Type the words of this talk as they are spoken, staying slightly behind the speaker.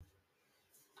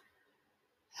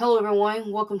Hello,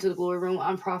 everyone. Welcome to the Glory Room.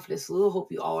 I'm Prophetess Lou.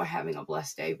 Hope you all are having a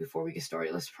blessed day. Before we get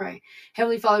started, let's pray.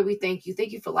 Heavenly Father, we thank you.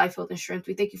 Thank you for life, health, and strength.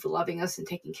 We thank you for loving us and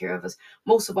taking care of us.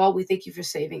 Most of all, we thank you for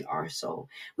saving our soul.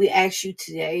 We ask you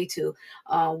today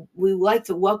we would like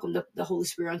to welcome the Holy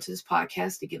Spirit onto this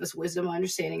podcast to give us wisdom and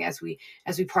understanding as we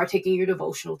partake in your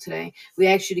devotional today. We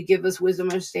ask you to give us wisdom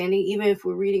and understanding, even if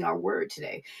we're reading our word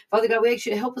today. Father God, we ask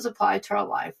you to help us apply it to our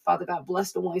life. Father God,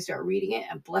 bless the ones that are reading it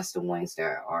and bless the ones that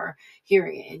are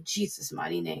hearing it in Jesus'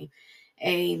 mighty name.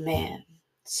 Amen.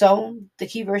 So the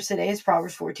key verse today is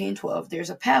Proverbs 14:12. There's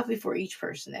a path before each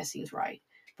person that seems right,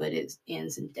 but it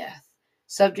ends in death.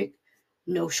 Subject,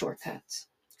 no shortcuts.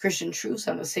 Christian truths,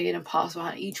 I'm going to say it and pause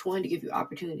behind each one to give you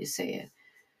opportunity to say it.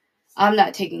 I'm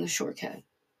not taking a shortcut.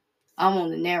 I'm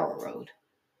on the narrow road.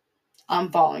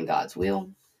 I'm following God's will.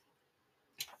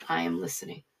 I am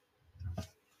listening.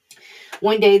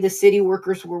 One day, the city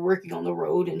workers were working on the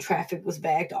road and traffic was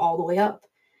backed all the way up.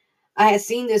 I had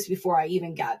seen this before I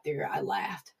even got there. I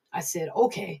laughed. I said,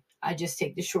 okay, I just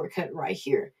take the shortcut right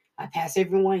here. I pass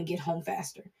everyone and get home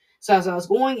faster. So as I was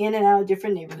going in and out of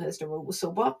different neighborhoods, the road was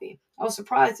so bumpy. I was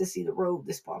surprised to see the road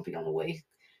this bumpy on the way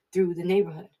through the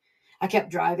neighborhood. I kept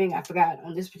driving. I forgot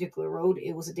on this particular road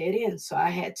it was a dead end, so I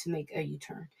had to make a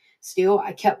U-turn. Still,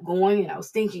 I kept going and I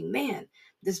was thinking, man,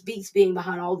 this beats being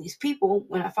behind all these people.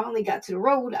 When I finally got to the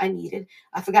road I needed,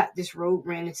 I forgot this road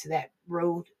ran into that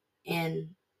road and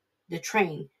the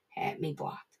train had me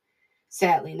blocked.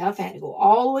 Sadly enough, I had to go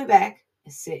all the way back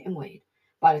and sit and wait.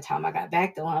 By the time I got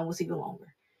back, the line was even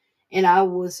longer. And I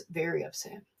was very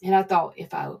upset. And I thought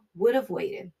if I would have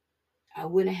waited, I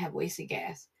wouldn't have wasted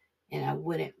gas and I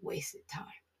wouldn't wasted time.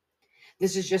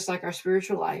 This is just like our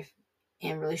spiritual life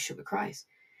and relationship with Christ.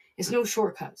 It's no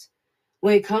shortcuts.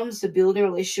 When it comes to building a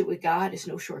relationship with God, it's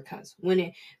no shortcuts.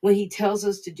 When He tells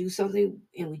us to do something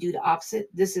and we do the opposite,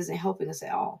 this isn't helping us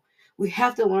at all. We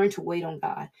have to learn to wait on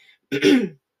God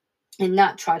and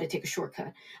not try to take a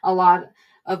shortcut. A lot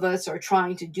of us are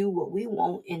trying to do what we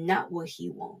want and not what He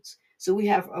wants. So we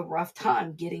have a rough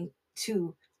time getting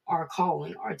to our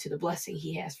calling or to the blessing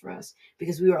He has for us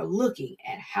because we are looking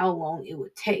at how long it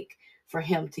would take for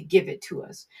Him to give it to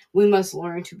us. We must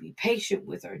learn to be patient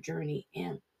with our journey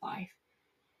in life.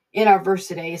 In our verse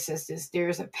today, it says this: there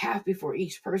is a path before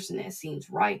each person that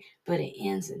seems right, but it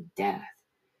ends in death.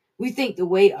 We think the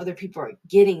way other people are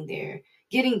getting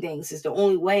things is the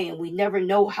only way, and we never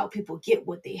know how people get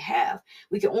what they have.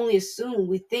 We can only assume,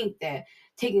 we think that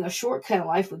taking a shortcut in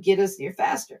life would get us there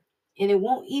faster, and it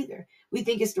won't either. We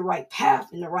think it's the right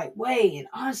path and the right way, and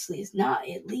honestly, it's not.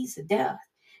 It leads to death.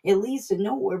 It leads to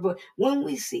nowhere. But when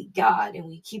we seek God and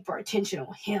we keep our attention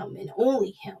on Him and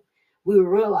only Him, we will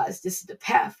realize this is the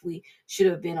path we should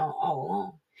have been on all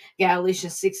along.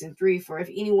 Galatians 6:3, for if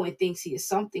anyone thinks he is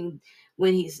something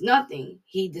when he's nothing,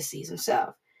 he deceives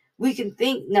himself. We can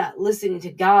think not listening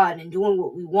to God and doing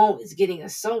what we want is getting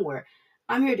us somewhere.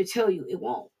 I'm here to tell you it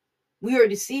won't. We are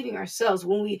deceiving ourselves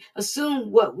when we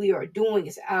assume what we are doing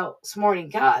is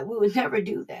outsmarting God. We would never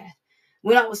do that.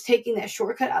 When I was taking that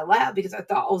shortcut, I laughed because I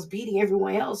thought I was beating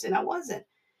everyone else, and I wasn't.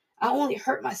 I only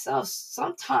hurt myself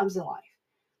sometimes in life.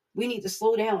 We need to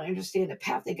slow down and understand the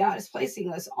path that God is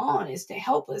placing us on is to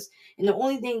help us. And the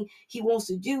only thing He wants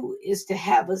to do is to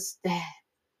have us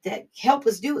that help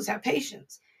us do is have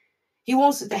patience. He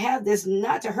wants us to have this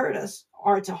not to hurt us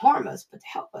or to harm us, but to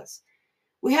help us.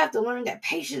 We have to learn that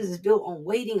patience is built on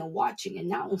waiting and watching and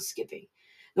not on skipping.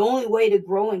 The only way to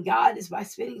grow in God is by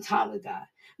spending time with God.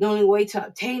 The only way to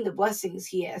obtain the blessings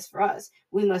He has for us,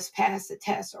 we must pass the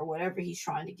test or whatever He's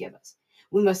trying to give us.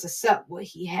 We must accept what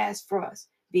He has for us,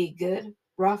 be it good,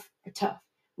 rough, or tough.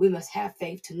 We must have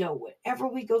faith to know whatever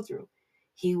we go through,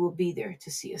 He will be there to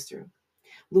see us through.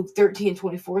 Luke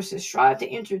 13:24 says, strive to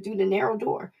enter through the narrow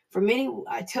door. For many,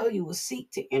 I tell you, will seek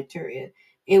to enter it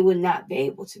and will not be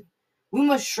able to. We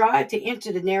must strive to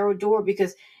enter the narrow door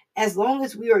because as long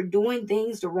as we are doing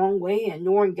things the wrong way and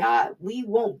ignoring God, we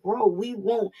won't grow. We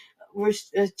won't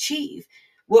achieve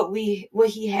what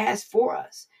He has for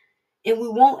us. And we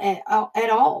won't at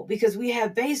all because we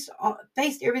have based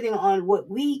everything on what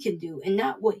we can do and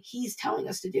not what He's telling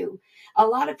us to do. A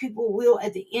lot of people will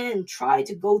at the end try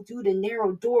to go through the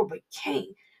narrow door but can't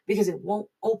because it won't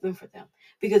open for them,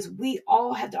 because we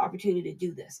all have the opportunity to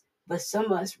do this, but some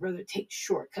of us rather take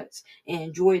shortcuts and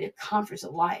enjoy the comforts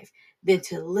of life than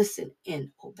to listen and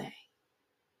obey.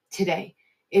 Today,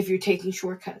 if you're taking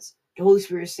shortcuts, the Holy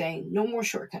Spirit is saying no more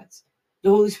shortcuts. The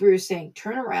Holy Spirit is saying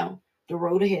turn around. The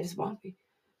road ahead is bumpy.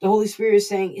 The Holy Spirit is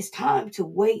saying it's time to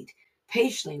wait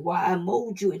patiently while I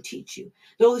mold you and teach you.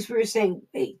 The Holy Spirit is saying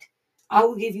wait. I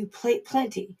will give you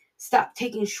plenty. Stop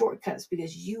taking shortcuts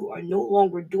because you are no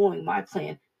longer doing my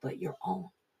plan, but your own.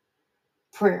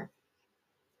 Prayer.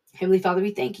 Heavenly Father,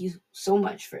 we thank you so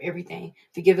much for everything.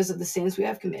 Forgive us of the sins we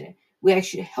have committed. We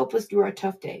ask you to help us through our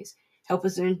tough days. Help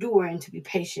us to endure and to be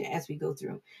patient as we go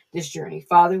through this journey.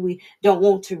 Father, we don't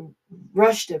want to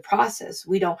rush the process.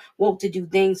 We don't want to do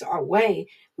things our way.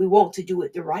 We want to do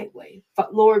it the right way.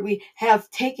 But Lord, we have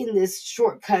taken this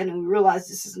shortcut and we realize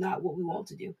this is not what we want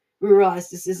to do. We realize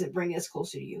this isn't bringing us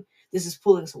closer to you. This is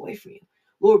pulling us away from you.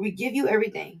 Lord, we give you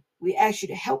everything. We ask you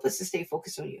to help us to stay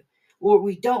focused on you. Lord,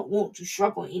 we don't want to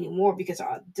struggle anymore because of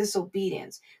our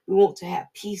disobedience. We want to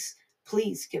have peace.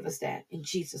 Please give us that in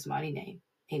Jesus' mighty name.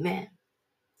 Amen.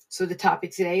 So the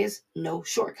topic today is no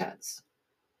shortcuts.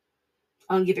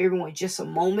 I'm going to give everyone just a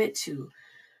moment to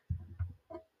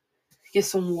get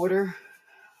some water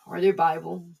or their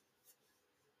Bible.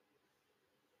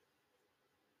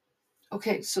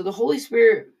 Okay, so the Holy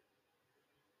Spirit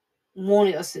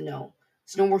wanted us to know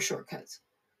there's no more shortcuts.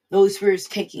 The Holy Spirit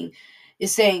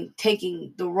is saying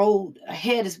taking the road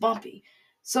ahead is bumpy.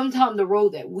 Sometimes the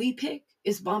road that we pick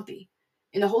is bumpy.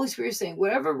 And the Holy Spirit is saying,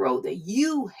 whatever road that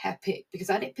you have picked, because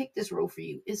I didn't pick this road for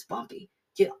you, it's bumpy.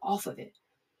 Get off of it.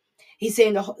 He's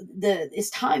saying it's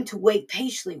time to wait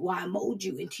patiently while I mold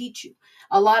you and teach you.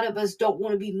 A lot of us don't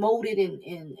want to be molded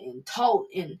and taught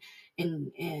and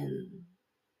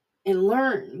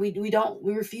learn. We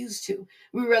refuse to.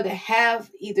 We rather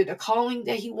have either the calling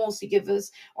that he wants to give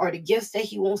us or the gifts that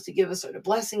he wants to give us or the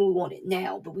blessing. We want it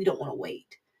now, but we don't want to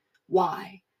wait.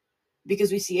 Why?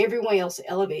 Because we see everyone else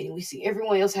elevating. We see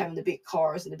everyone else having the big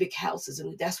cars and the big houses,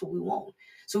 and that's what we want.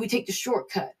 So we take the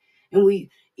shortcut and we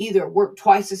either work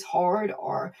twice as hard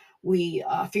or we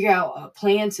figure out a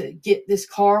plan to get this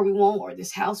car we want or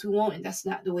this house we want, and that's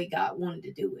not the way God wanted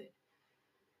to do it.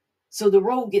 So the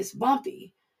road gets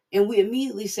bumpy and we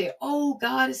immediately say, oh,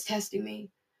 God is testing me.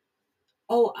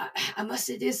 Oh, I must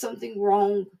have did something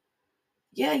wrong.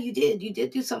 Yeah, you did. You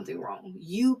did do something wrong.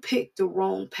 You picked the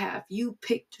wrong path. You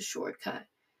picked the shortcut.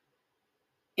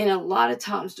 And a lot of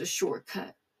times the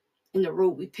shortcut in the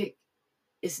road we pick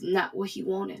is not what he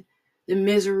wanted. The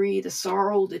misery, the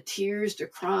sorrow, the tears, the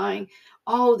crying,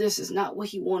 all this is not what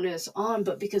he wanted us on.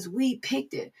 But because we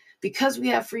picked it, because we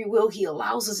have free will, he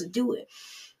allows us to do it.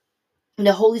 And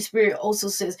the Holy Spirit also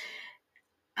says,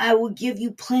 I will give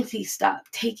you plenty. Stop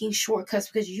taking shortcuts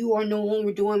because you are no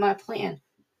longer doing my plan.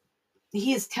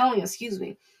 He is telling us, excuse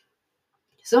me,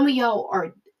 some of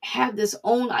y'all have this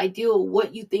own ideal of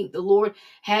what you think the Lord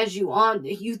has you on.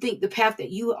 You think the path that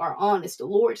you are on is the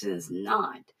Lord's, and it's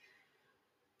not.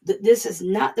 This is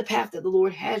not the path that the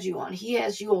Lord has you on. He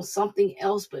has you on something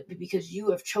else, but because you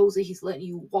have chosen, he's letting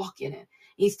you walk in it.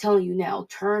 He's telling you now,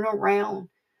 turn around,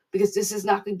 because this is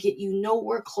not going to get you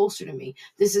nowhere closer to me.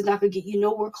 This is not going to get you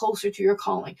nowhere closer to your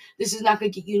calling. This is not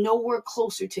going to get you nowhere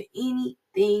closer to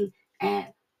anything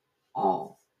at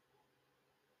all.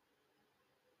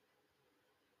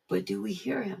 But do we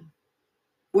hear him?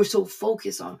 We're so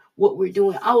focused on what we're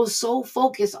doing. I was so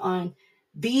focused on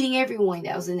beating everyone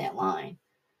that was in that line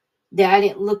that I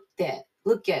didn't look at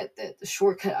that the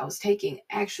shortcut I was taking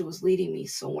actually was leading me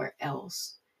somewhere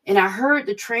else. And I heard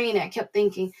the train. I kept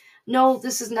thinking, no,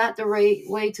 this is not the right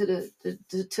way to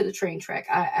the train track.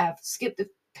 I've skipped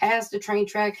past the train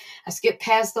track. I skipped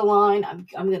past the line. I'm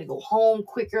gonna go home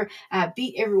quicker. I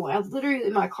beat everyone. I was literally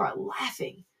in my car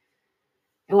laughing.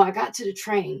 And when I got to the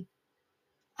train,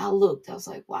 I looked. I was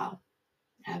like, wow,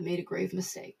 I made a grave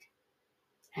mistake.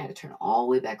 I had to turn all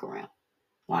the way back around.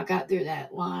 When I got there,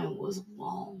 that line was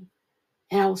long.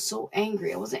 And I was so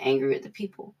angry. I wasn't angry at the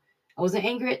people. I wasn't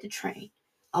angry at the train.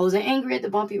 I wasn't angry at the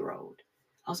bumpy road.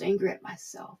 I was angry at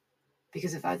myself.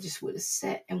 Because if I just would have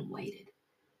sat and waited.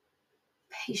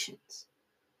 Patience.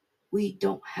 We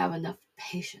don't have enough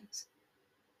patience.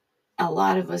 A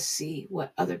lot of us see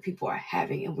what other people are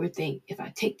having and we're thinking, if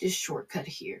I take this shortcut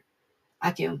here,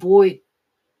 I can avoid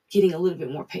getting a little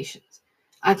bit more patience.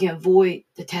 I can avoid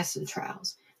the tests and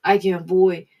trials. I can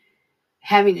avoid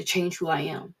having to change who I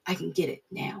am. I can get it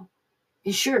now.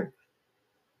 And sure,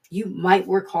 you might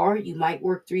work hard. You might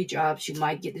work 3 jobs. You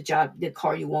might get the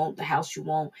car you want, the house you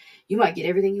want. You might get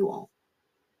everything you want.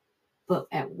 But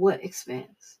at what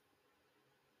expense?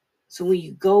 So when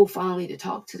you go finally to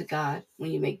talk to the God,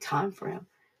 when you make time for him,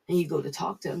 and you go to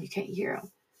talk to him, you can't hear him.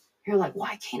 You're like,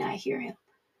 why can't I hear him?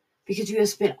 Because you have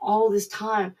spent all this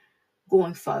time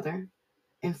going further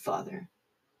and further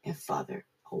and further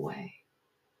away.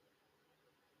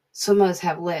 Some of us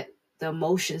have let the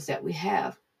emotions that we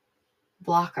have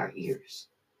block our ears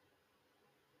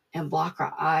and block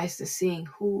our eyes to seeing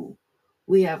who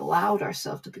we have allowed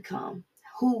ourselves to become,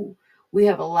 who we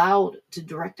have allowed to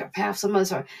direct our path. Some of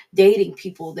us are dating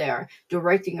people that are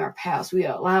directing our paths. We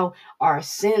allow our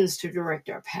sins to direct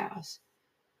our paths.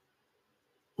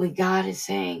 When God is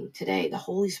saying today, the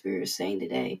Holy Spirit is saying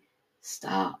today,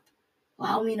 stop.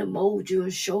 Allow me to mold you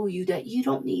and show you that you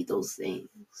don't need those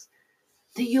things.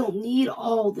 That you don't need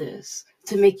all this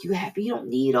to make you happy. You don't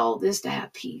need all this to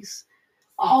have peace.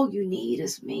 All you need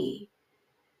is me.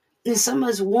 And some of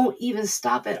us won't even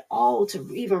stop at all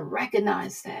to even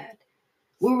recognize that.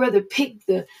 We'd rather pick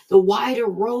the wider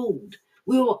road.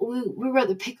 We'd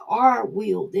rather pick our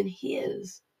wheel than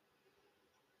his.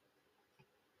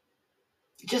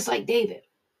 Just like David.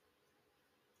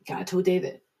 God told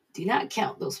David, do not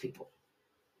count those people.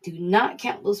 Do not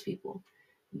count those people.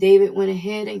 David went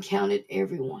ahead and counted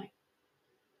everyone.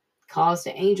 Caused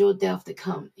the angel of death to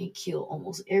come and kill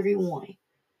almost everyone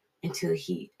until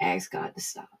he asked God to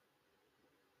stop.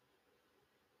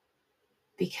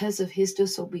 Because of his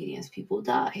disobedience, people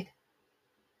died.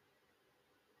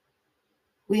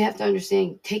 We have to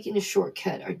understand taking a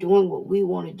shortcut or doing what we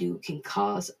want to do can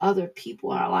cause other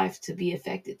people in our life to be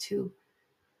affected too.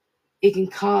 It can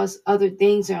cause other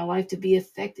things in our life to be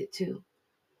affected too.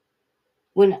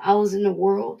 When I was in the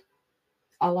world,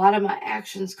 a lot of my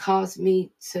actions caused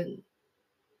me to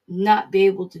not be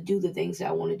able to do the things that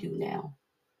I want to do now.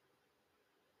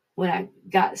 When I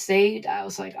got saved, I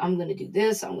was like, I'm going to do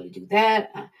this, I'm going to do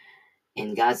that.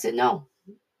 And God said, no,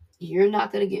 you're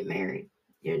not going to get married.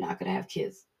 You're not going to have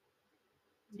kids.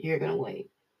 You're going to wait.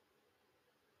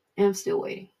 And I'm still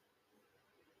waiting.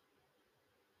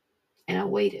 And I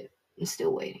waited. I'm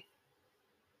still waiting.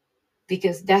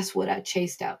 Because that's what I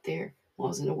chased out there when I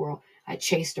was in the world. I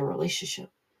chased a relationship.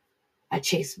 I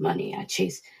chased money. I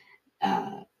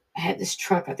had this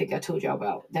truck I think I told y'all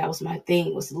about. That was my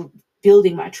thing, was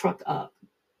building my truck up.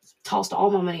 Tossed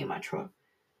all my money in my truck.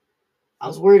 I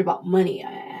was worried about money.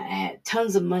 I had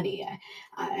tons of money.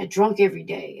 I drunk every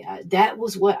day. That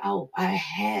was what I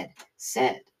had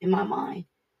set in my mind.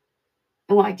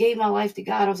 And when I gave my life to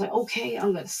God, I was like, okay,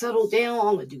 I'm going to settle down.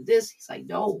 I'm going to do this. He's like,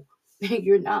 no,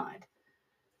 you're not.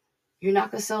 You're not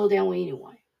going to settle down with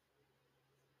anyone.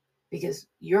 Because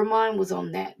your mind was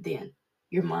on that then.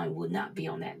 Your mind will not be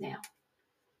on that now.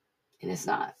 And it's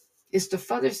not. It's the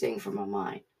furthest thing from my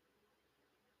mind.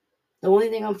 The only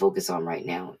thing I'm focused on right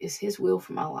now is his will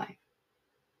for my life.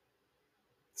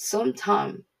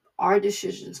 Sometimes our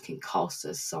decisions can cost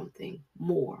us something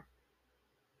more.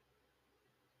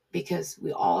 Because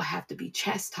we all have to be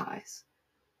chastised.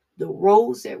 The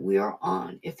roads that we are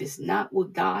on, if it's not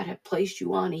what God had placed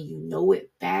you on and you know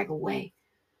it, bag away.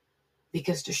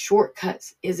 Because the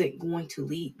shortcuts isn't going to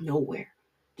lead nowhere.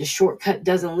 The shortcut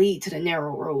doesn't lead to the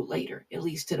narrow road later. It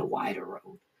leads to the wider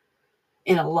road.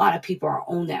 And a lot of people are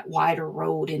on that wider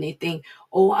road and they think,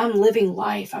 oh, I'm living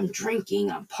life. I'm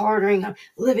drinking. I'm partying. I'm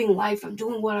living life. I'm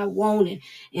doing what I want.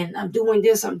 And I'm doing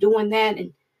this. I'm doing that.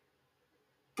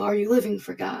 But are you living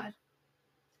for God?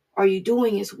 Are you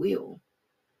doing his will?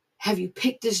 Have you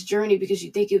picked this journey because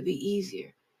you think it would be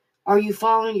easier? Are you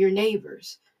following your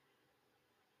neighbors?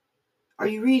 Are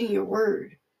you reading your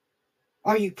word?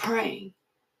 Are you praying?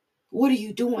 What are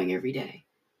you doing every day?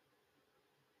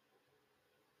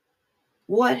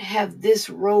 What have this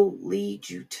road lead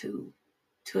you to?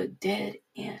 To a dead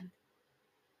end.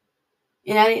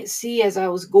 And I didn't see as I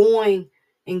was going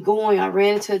and going, I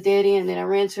ran into a dead end, then I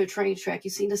ran into a train track. You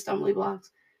see the stumbling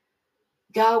blocks?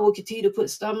 God will continue to put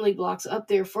stumbling blocks up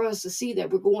there for us to see that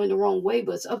we're going the wrong way,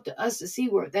 but it's up to us to see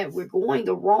that we're going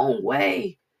the wrong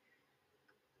way.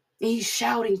 And he's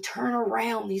shouting, turn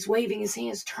around. He's waving his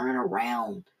hands, turn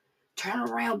around. Turn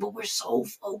around. But we're so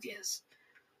focused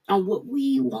on what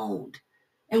we want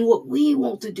and what we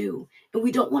want to do. And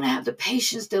we don't want to have the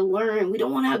patience to learn. We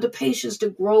don't want to have the patience to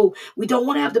grow. We don't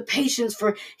want to have the patience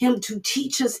for him to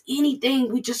teach us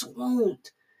anything. We just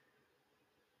won't.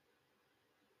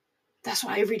 That's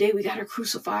why every day we got to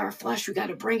crucify our flesh. We got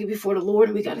to bring it before the Lord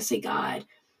and we got to say, God,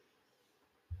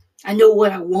 I know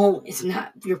what I want. It's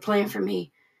not your plan for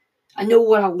me. I know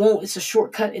what I want. It's a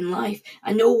shortcut in life.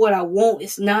 I know what I want.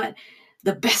 It's not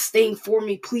the best thing for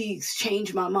me. Please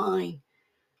change my mind.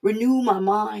 Renew my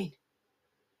mind.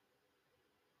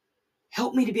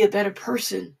 Help me to be a better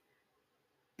person.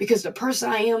 Because the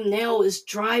person I am now is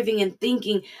driving and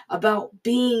thinking about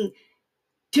being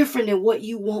different than what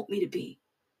you want me to be.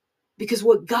 Because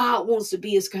what God wants to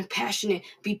be is compassionate,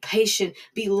 be patient,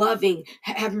 be loving,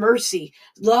 have mercy,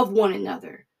 love one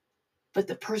another. But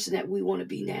the person that we want to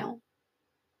be now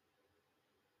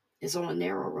is on a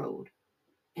narrow road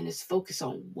and is focused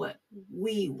on what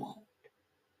we want.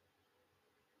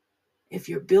 If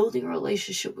you're building a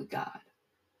relationship with God,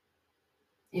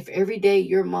 If every day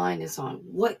your mind is on,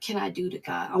 what can I do to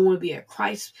God? I want to be a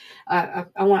Christ. I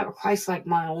want to have a Christ-like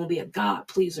mind. I want to be a God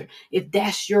pleaser. If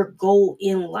that's your goal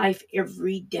in life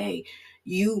every day,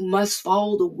 you must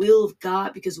follow the will of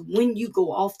God, because when you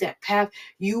go off that path,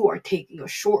 you are taking a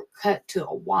shortcut to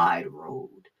a wide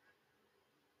road.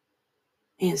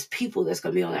 And it's people that's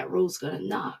going to be on that road is going to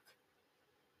knock.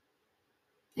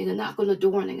 They're going to knock on the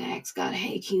door and they're going to ask God,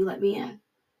 hey, can you let me in?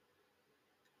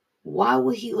 Why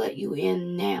would he let you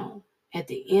in now at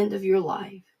the end of your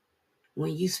life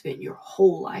when you spent your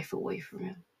whole life away from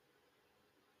him?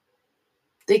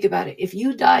 Think about it. If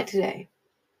you die today,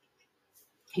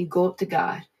 you go up to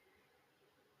God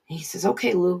and he says,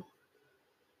 okay, Lou,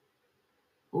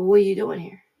 well, what are you doing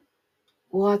here?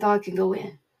 Well, I thought I could go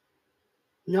in.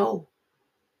 No,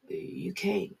 you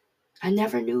can't. I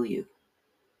never knew you.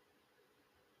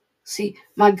 See,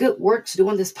 my good works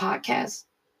doing this podcast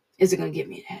isn't going to get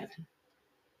me to heaven.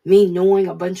 Me knowing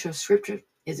a bunch of scripture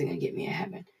isn't going to get me to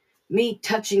heaven. Me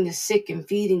touching the sick and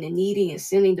feeding the needy and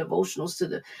sending devotionals to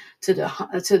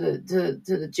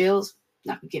the jails,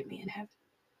 not going to get me in heaven.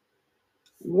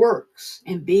 Works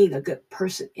and being a good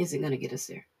person isn't going to get us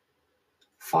there.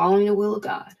 Following the will of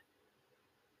God,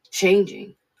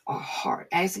 changing our heart,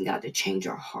 asking God to change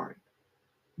our heart,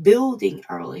 building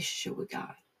our relationship with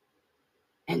God,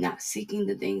 and not seeking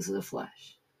the things of the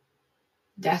flesh.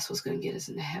 That's what's going to get us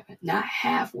into heaven. Not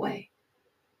halfway.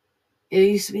 It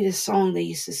used to be the song they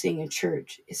used to sing in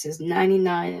church. It says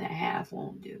 99 and a half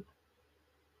won't do.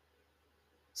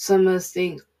 Some of us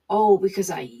think, oh,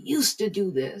 because I used to do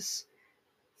this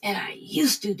and I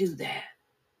used to do that,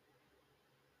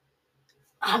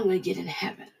 I'm going to get in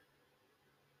heaven.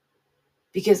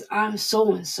 Because I'm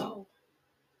so and so.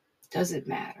 Doesn't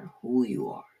matter who you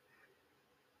are.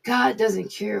 God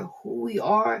doesn't care who we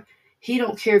are. He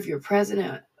don't care if you're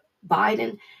President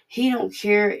Biden. He don't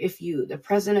care if you the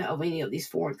president of any of these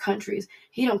foreign countries.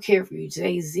 He don't care if you're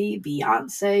Jay-Z,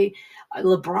 Beyonce,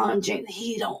 LeBron James.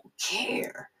 He don't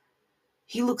care.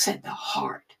 He looks at the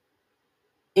heart.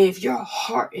 And if your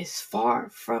heart is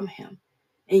far from him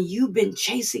and you've been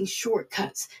chasing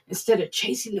shortcuts instead of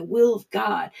chasing the will of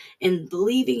God and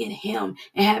believing in him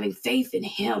and having faith in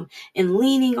him and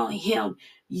leaning on him,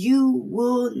 you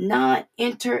will not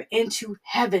enter into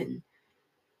heaven.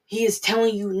 He is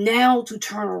telling you now to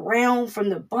turn around from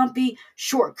the bumpy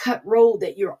shortcut road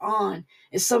that you're on.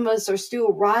 And some of us are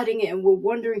still riding it and we're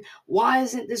wondering, why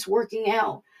isn't this working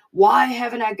out? Why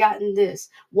haven't I gotten this?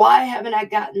 Why haven't I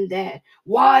gotten that?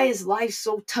 Why is life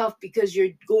so tough? Because you're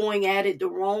going at it the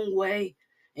wrong way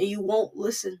and you won't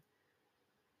listen.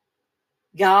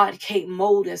 God can't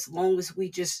mold as long as we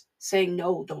just say,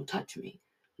 no, don't touch me.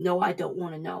 No, I don't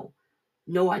want to know.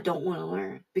 No, I don't want to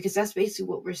learn. Because that's basically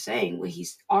what we're saying when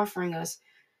he's offering us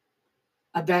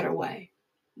a better way.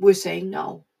 We're saying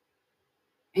no.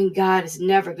 And God is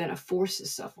never going to force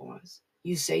himself on us.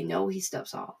 You say no, he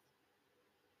steps off.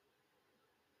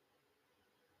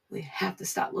 We have to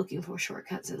stop looking for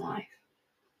shortcuts in life.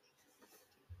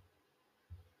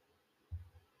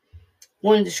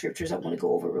 One of the scriptures I want to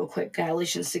go over real quick,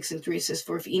 Galatians 6:3 says,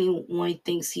 for if anyone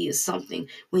thinks he is something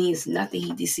when he is nothing,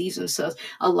 he deceives himself.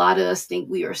 A lot of us think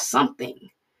we are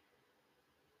something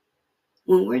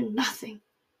when we're nothing.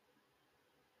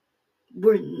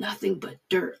 We're nothing but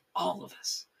dirt, all of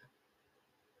us.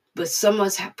 But some of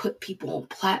us have put people on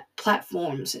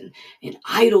platforms and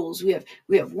idols. We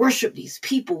have worshiped these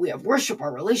people. We have worshiped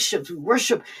our relationships. We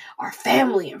worship our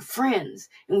family and friends.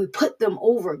 And we put them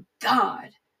over God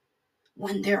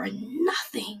when they're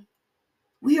nothing.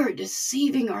 We are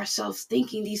deceiving ourselves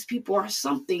thinking these people are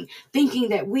something, thinking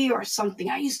that we are something.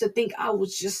 I used to think I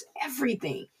was just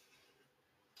everything.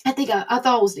 I thought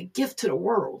I was the gift to the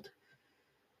world.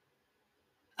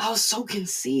 I was so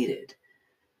conceited.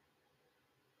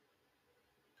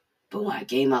 But when I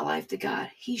gave my life to God,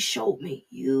 he showed me,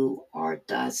 you are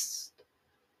dust.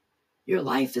 Your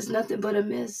life is nothing but a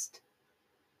mist.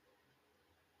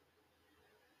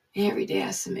 And every day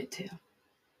I submit to him.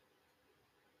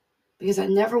 Because I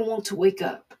never want to wake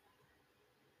up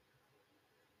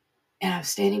and I'm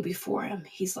standing before him.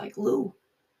 He's like, Lou,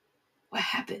 what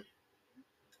happened?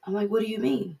 I'm like, what do you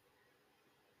mean?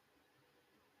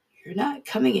 You're not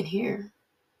coming in here.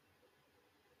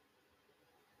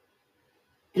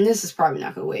 And this is probably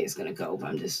not the way it's going to go, but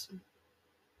I'm just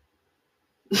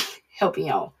helping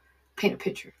y'all paint a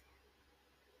picture.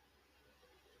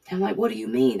 And I'm like, what do you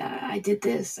mean? I did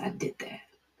this, I did that.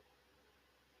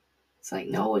 It's like,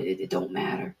 no, it don't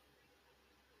matter.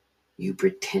 You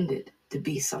pretended to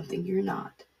be something you're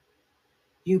not.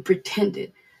 You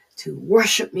pretended to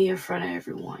worship me in front of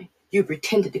everyone. You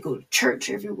pretended to go to church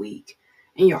every week,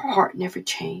 and your heart never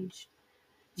changed.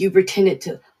 You pretended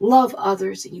to love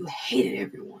others and you hated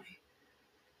everyone.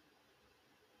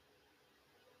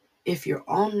 If you're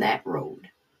on that road,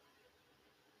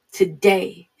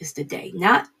 today is the day.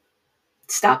 Not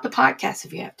stop the podcast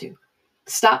if you have to.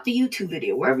 Stop the YouTube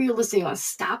video, wherever you're listening on,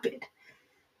 stop it.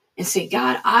 And say,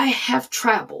 God, I have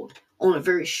traveled on a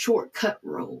very shortcut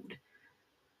road.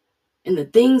 And the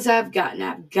things I've gotten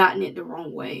it the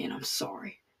wrong way, and I'm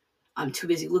sorry. I'm too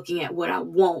busy looking at what I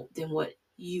want than what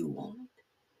you want.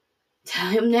 Tell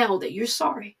him now that you're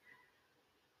sorry.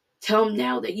 Tell him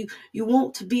now that you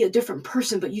want to be a different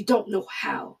person, but you don't know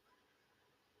how.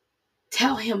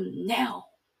 Tell him now.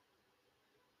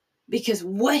 Because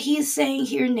what he is saying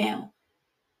here now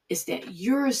is that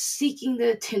you're seeking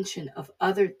the attention of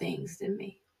other things than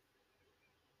me.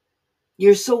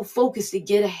 You're so focused to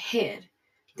get ahead,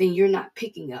 then you're not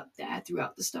picking up that I threw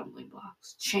out the stumbling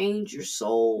blocks. Change your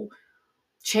soul.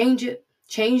 Change it.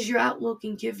 Change your outlook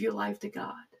and give your life to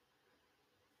God.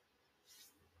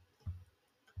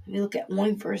 Let me look at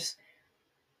one verse.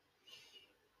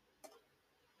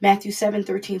 Matthew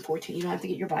 7:13-14. You don't have to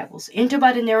get your Bibles. Enter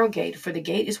by the narrow gate, for the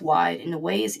gate is wide and the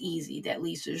way is easy that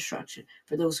leads to destruction.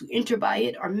 For those who enter by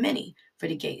it are many, for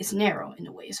the gate is narrow and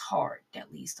the way is hard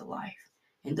that leads to life.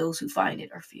 And those who find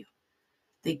it are few.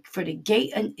 For the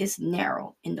gate is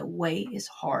narrow and the way is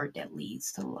hard that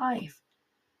leads to life.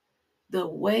 The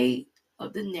way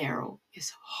of the narrow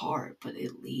is hard, but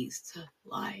it leads to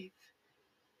life.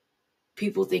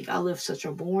 People think I live such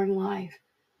a boring life.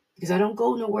 Because I don't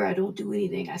go nowhere. I don't do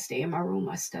anything. I stay in my room.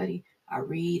 I study. I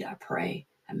read. I pray.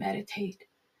 I meditate.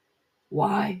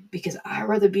 Why? Because I'd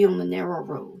rather be on the narrow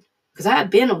road. Because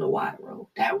I've been on the wide road.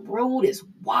 That road is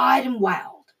wide and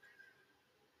wild.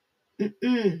 What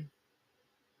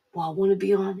I want to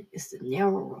be on is the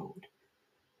narrow road.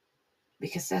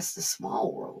 Because that's the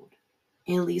small road.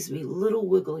 And it leaves me little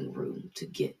wiggling room to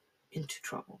get into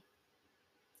trouble.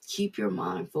 Keep your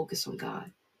mind focused on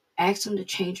God. Ask him to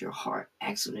change your heart.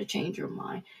 Ask him to change your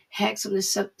mind. Ask him to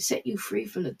set you free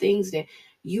from the things that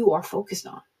you are focused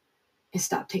on. And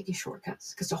stop taking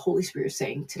shortcuts. Because the Holy Spirit is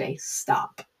saying today,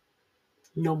 stop.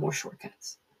 No more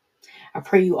shortcuts. I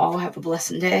pray you all have a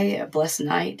blessed day, a blessed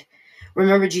night.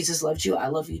 Remember, Jesus loved you. I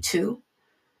love you too.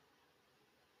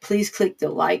 Please click the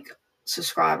like,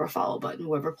 subscribe, or follow button,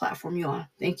 whatever platform you're on.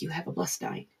 Thank you. Have a blessed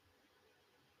night.